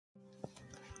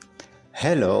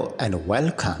Hello and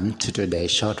welcome to today's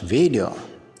short video.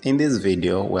 In this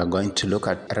video, we are going to look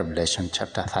at Revelation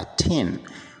chapter 13.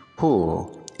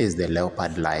 Who is the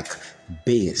leopard-like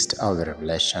beast of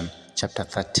Revelation chapter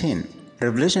 13?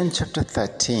 Revelation chapter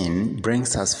 13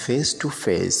 brings us face to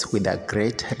face with a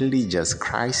great religious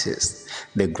crisis.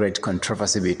 The great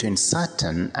controversy between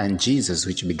Satan and Jesus,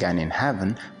 which began in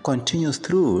heaven, continues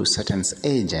through Satan's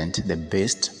agent, the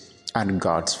beast, and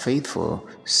God's faithful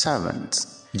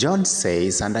servants. John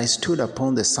says, "And I stood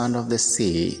upon the sand of the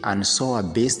sea, and saw a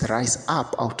beast rise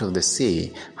up out of the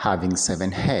sea, having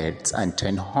 7 heads and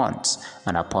 10 horns,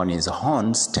 and upon his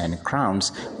horns 10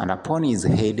 crowns, and upon his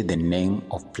head the name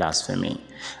of blasphemy.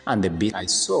 And the beast I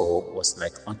saw was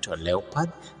like unto a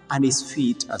leopard, and his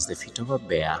feet as the feet of a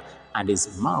bear, and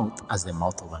his mouth as the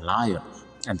mouth of a lion.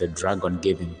 And the dragon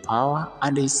gave him power,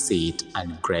 and a seat,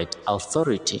 and great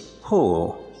authority."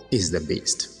 Who is the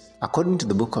beast? According to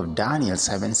the book of Daniel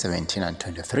 7:17 and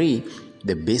 23,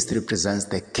 the beast represents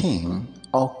the king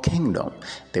or kingdom.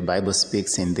 The Bible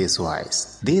speaks in this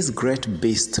wise: "These great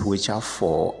beasts which are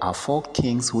 4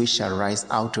 kings which shall rise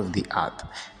out of the earth.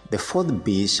 The 4th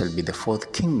beast shall be the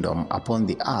 4th kingdom upon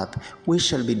the earth, which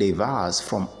shall be diverse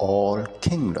from all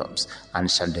kingdoms, and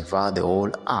shall devour the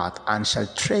whole earth, and shall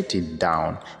tread it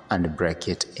down, and break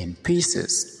it in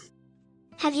pieces."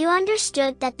 Have you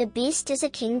understood that the beast is a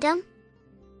kingdom?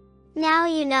 Now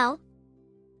you know.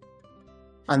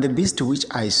 "And the beast which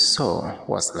I saw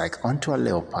was like unto a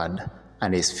leopard,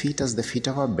 and his feet as the feet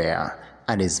of a bear,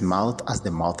 and his mouth as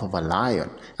the mouth of a lion.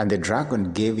 And the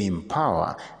dragon gave him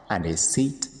power, and a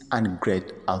seat, and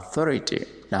great authority."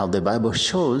 Now the Bible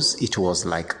shows it was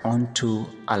like unto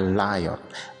a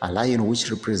lion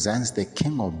which represents the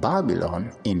king of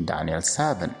Babylon in Daniel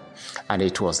 7. And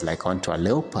it was like unto a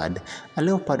leopard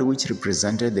which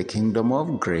represented the kingdom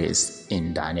of Greece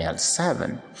in Daniel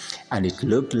 7. And it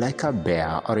looked like a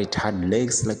bear, or it had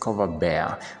legs like of a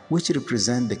bear, which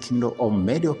represent the kingdom of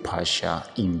Medo-Persia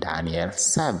in Daniel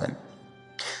 7.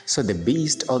 So the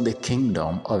beast or the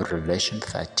kingdom of Revelation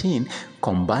 13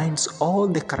 combines all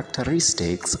the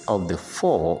characteristics of the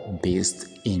 4 beasts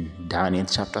in Daniel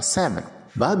chapter 7.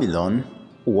 Babylon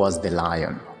was the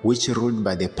lion, which ruled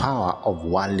by the power of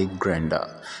worldly grandeur.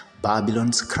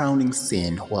 Babylon's crowning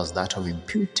sin was that of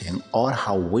imputing all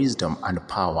her wisdom and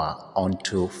power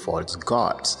unto false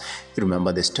gods. You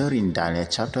remember the story in Daniel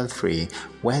chapter 3,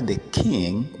 where the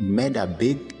king made a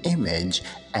big image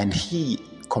and he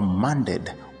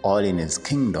commanded all in his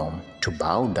kingdom to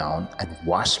bow down and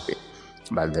worship it.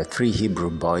 But the 3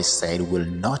 Hebrew boys said, "We'll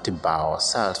not bow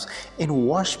ourselves in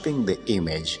worshiping the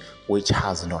image which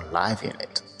has no life in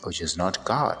it, which is not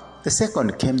God." The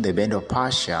second came the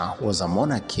Medo-Persia, was a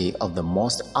monarchy of the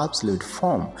most absolute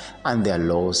form, and their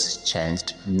laws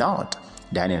changed not.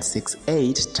 Daniel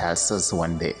 6:8 tells us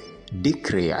when the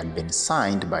decree had been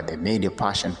signed by the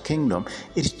Medo-Persian kingdom,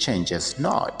 it changes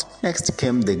not. Next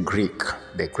came the Greek.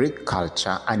 The Greek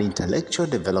culture and intellectual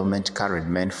development carried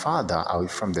men further away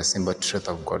from the simple truth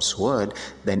of God's word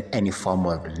than any form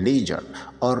of religion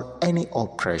or any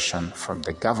oppression from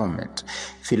the government.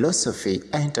 Philosophy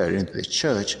entered into the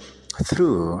church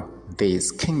through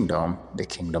this kingdom, the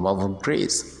kingdom of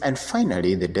Greece. And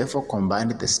finally, the devil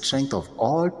combined the strength of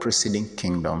all preceding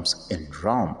kingdoms in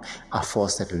Rome, a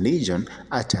false religion,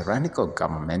 a tyrannical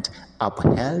government,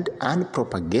 upheld and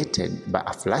propagated by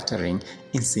a flattering,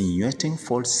 insinuating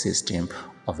false system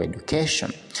of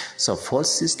education. So false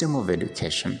system of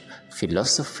education,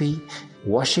 philosophy,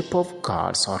 worship of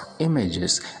gods or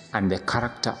images, and the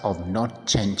character of not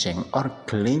changing or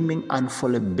claiming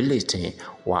infallibility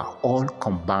were all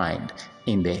combined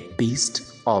in the beast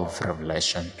of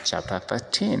Revelation chapter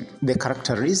 13. The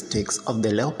characteristics of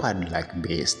the leopard-like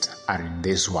beast are in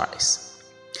this wise.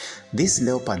 This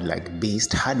leopard-like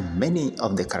beast had many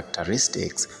of the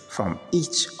characteristics from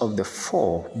each of the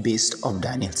 4 beasts of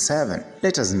Daniel 7.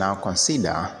 Let us now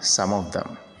consider some of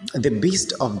them. The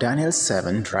beast of Daniel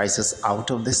 7 rises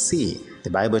out of the sea. The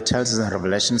Bible tells us in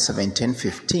Revelation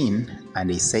 17:15,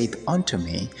 "And he saith unto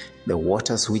me, The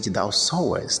waters which thou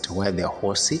sawest, where the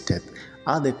horse sitteth,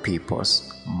 are the peoples,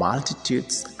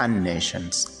 multitudes, and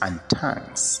nations, and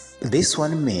tongues." This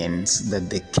one means that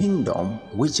the kingdom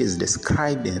which is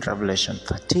described in Revelation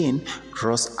 13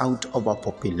 rose out of a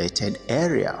populated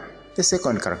area. The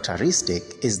second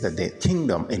characteristic is that the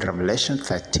kingdom in Revelation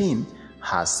 13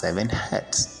 has 7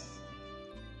 heads.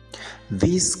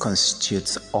 This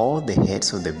constitutes all the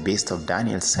heads of the beast of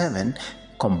Daniel 7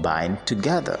 combined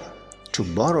together, to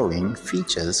borrowing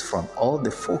features from all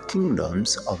the 4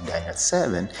 kingdoms of Daniel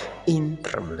 7 in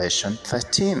Revelation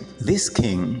 13. This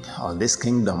king or this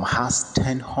kingdom has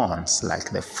 10 horns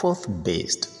like the 4th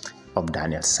beast, of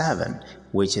Daniel 7,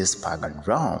 which is pagan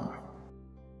Rome.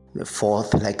 The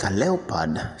fourth, like a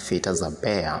leopard, feet as a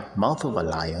bear, mouth of a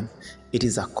lion, it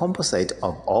is a composite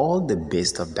of all the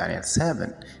beasts of Daniel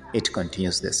 7. It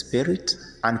continues the spirit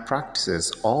and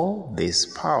practices all these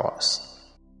powers.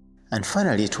 And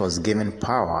finally, it was given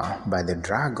power by the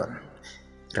dragon.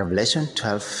 Revelation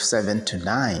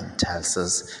 12:7-9 tells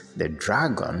us the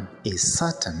dragon is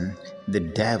Satan, the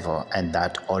devil, and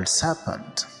that old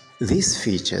serpent. These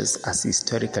features, as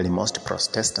historically most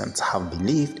Protestants have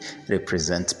believed,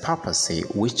 represent papacy,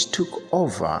 which took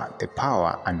over the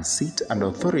power and seat and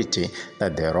authority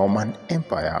that the Roman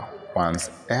Empire once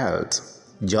held.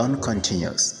 John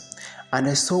continues, "And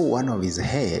I saw one of his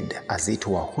head as it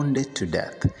were wounded to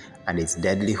death, and its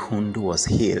deadly wound was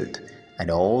healed, and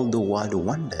all the world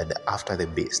wondered after the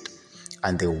beast.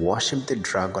 And they worshipped the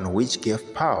dragon which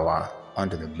gave power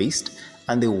unto the beast,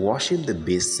 and they worshipped the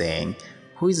beast, saying,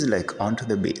 Who is like unto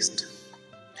the beast?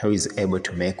 Who is able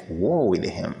to make war with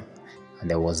him? And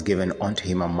there was given unto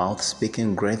him a mouth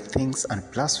speaking great things and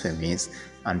blasphemies,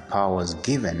 and power was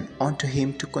given unto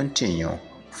him to continue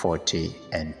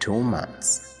 42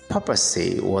 months.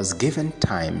 Papacy was given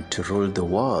time to rule the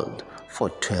world for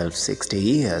 1260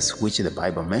 years, which the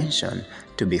Bible mentioned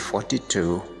to be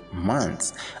 42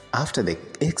 months. After the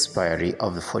expiry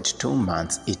of the 42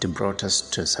 months, it brought us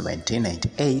to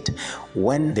 1798,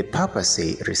 when the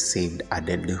papacy received a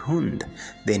deadly wound.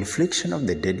 The infliction of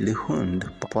the deadly wound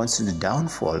points to the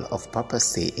downfall of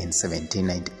papacy in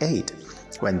 1798,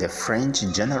 when the French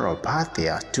general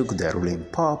Parthia took the ruling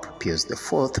Pope Pius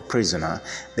IV prisoner.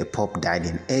 The Pope died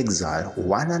in exile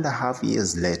 1.5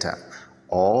 years later.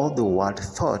 All the world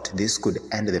thought this could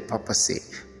end the papacy,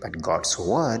 but God's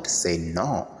word said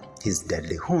no. His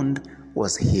deadly wound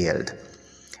was healed,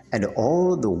 and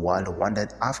all the world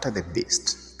wondered after the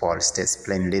beast. Paul states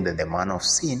plainly that the man of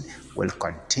sin will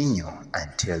continue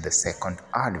until the second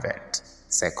advent.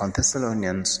 2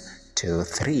 Thessalonians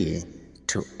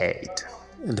 2:3-8.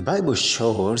 The Bible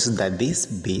shows that this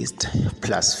beast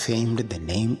blasphemed the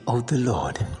name of the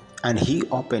Lord, and he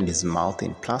opened his mouth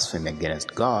in blasphemy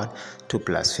against God, to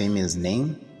blaspheme his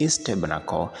name, his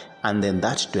tabernacle, and them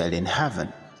that dwell in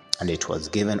heaven. And it was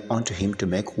given unto him to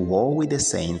make war with the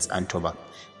saints, and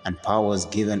power was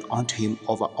given unto him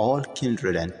over all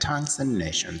kindred and tongues and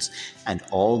nations, and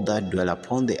all that dwell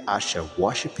upon the earth shall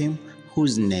worship him,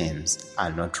 whose names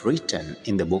are not written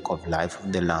in the book of life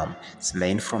of the Lamb,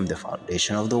 slain from the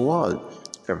foundation of the world.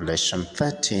 Revelation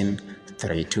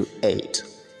 13:3-8.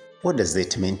 What does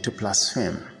it mean to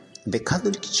blaspheme? The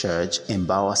Catholic Church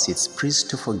empowers its priests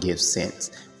to forgive sins,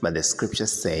 but the scripture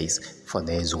says, For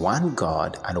there is one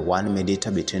God and one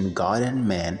mediator between God and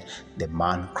men, the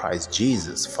man Christ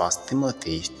Jesus. 1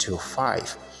 Timothy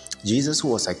 2:5. Jesus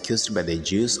was accused by the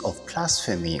Jews of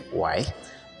blasphemy. Why?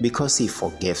 Because he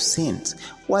forgave sins.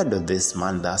 Why does this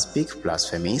man thus speak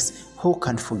blasphemies? Who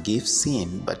can forgive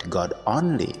sin but God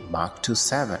only? Mark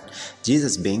 2:7.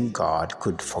 Jesus, being God,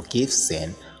 could forgive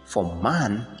sin. For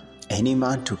man, any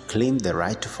man to claim the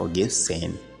right to forgive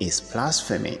sin is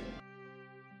blasphemy.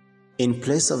 In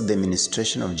place of the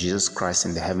ministration of Jesus Christ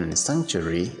in the heavenly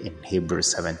sanctuary, in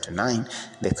Hebrews 7-9,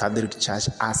 the Catholic Church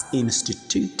has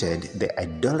instituted the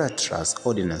idolatrous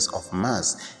ordinance of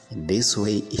Mass. In this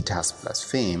way, it has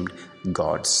blasphemed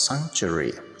God's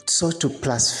sanctuary. So to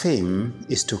blaspheme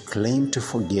is to claim to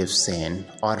forgive sin,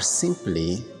 or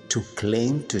simply to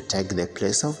claim to take the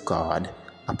place of God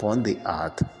upon the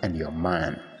earth and your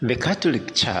man. The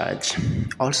Catholic Church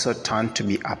also turned to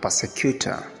be a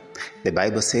persecutor. The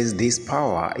Bible says this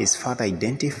power is further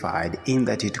identified in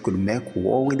that it could make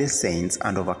war with the saints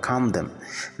and overcome them.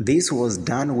 This was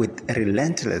done with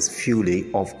relentless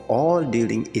fury of all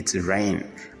during its reign.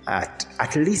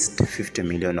 At least 50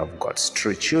 million of God's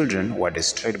true children were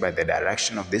destroyed by the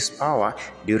direction of this power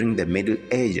during the Middle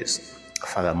Ages.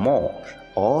 Furthermore,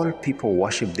 all people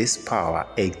worship this power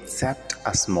except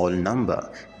a small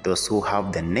number, those who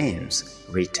have their names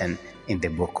written in the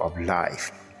book of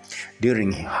life.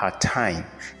 During her time,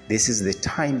 this is the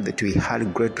time that we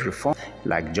had great reform,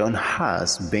 like John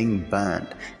Hus being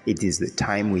burned. It is the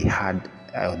time we had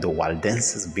the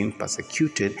Waldenses being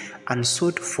persecuted and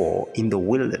sought for in the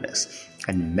wilderness,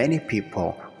 and many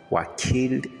people were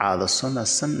killed either son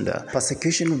asunder.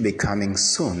 Persecution will be coming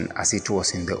soon, as it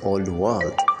was in the old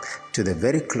world. To the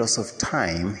very close of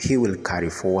time, he will carry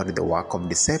forward the work of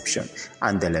deception,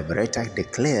 and the Liberator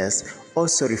declares,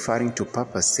 also referring to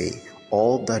papacy,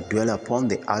 all that dwell upon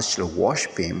the earth shall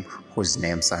worship him, whose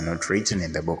names are not written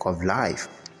in the book of life.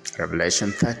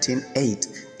 Revelation 13:8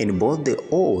 In both the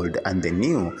old and the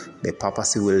new, the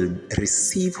papacy will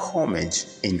receive homage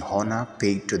in honor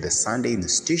paid to the Sunday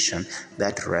institution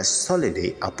that rests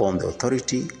solidly upon the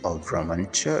authority of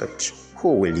Roman Church.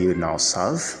 Who will you now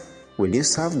serve? Will you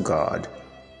serve God,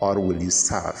 or will you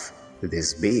serve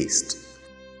this beast?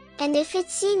 And if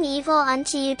it seem evil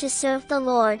unto you to serve the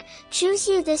Lord, choose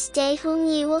you this day whom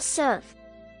ye will serve.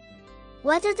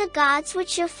 Whether the gods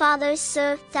which your fathers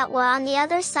served that were on the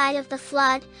other side of the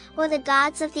flood, or the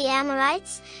gods of the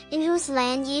Amorites, in whose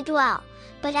land ye dwell.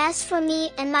 But as for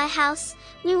me and my house,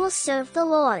 we will serve the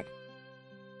Lord.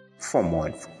 For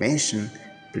more information,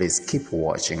 please keep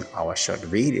watching our short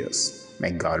videos.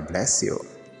 May God bless you.